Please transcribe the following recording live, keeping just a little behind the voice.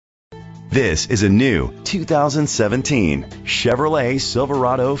This is a new 2017 Chevrolet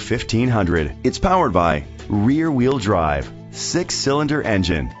Silverado 1500. It's powered by rear-wheel drive, 6-cylinder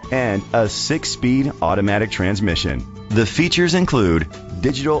engine, and a 6-speed automatic transmission. The features include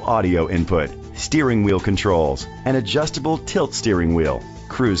digital audio input, steering wheel controls, an adjustable tilt steering wheel,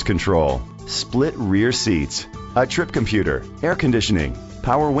 cruise control, split rear seats, a trip computer, air conditioning,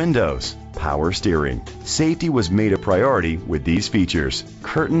 power windows, power steering. Safety was made a priority with these features: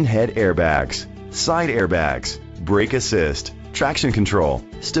 curtain head airbags, side airbags, brake assist, traction control,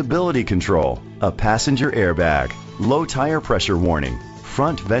 stability control, a passenger airbag, low tire pressure warning,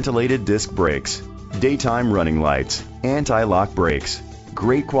 front ventilated disc brakes, daytime running lights, anti-lock brakes.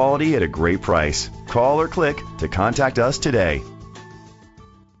 Great quality at a great price. Call or click to contact us today.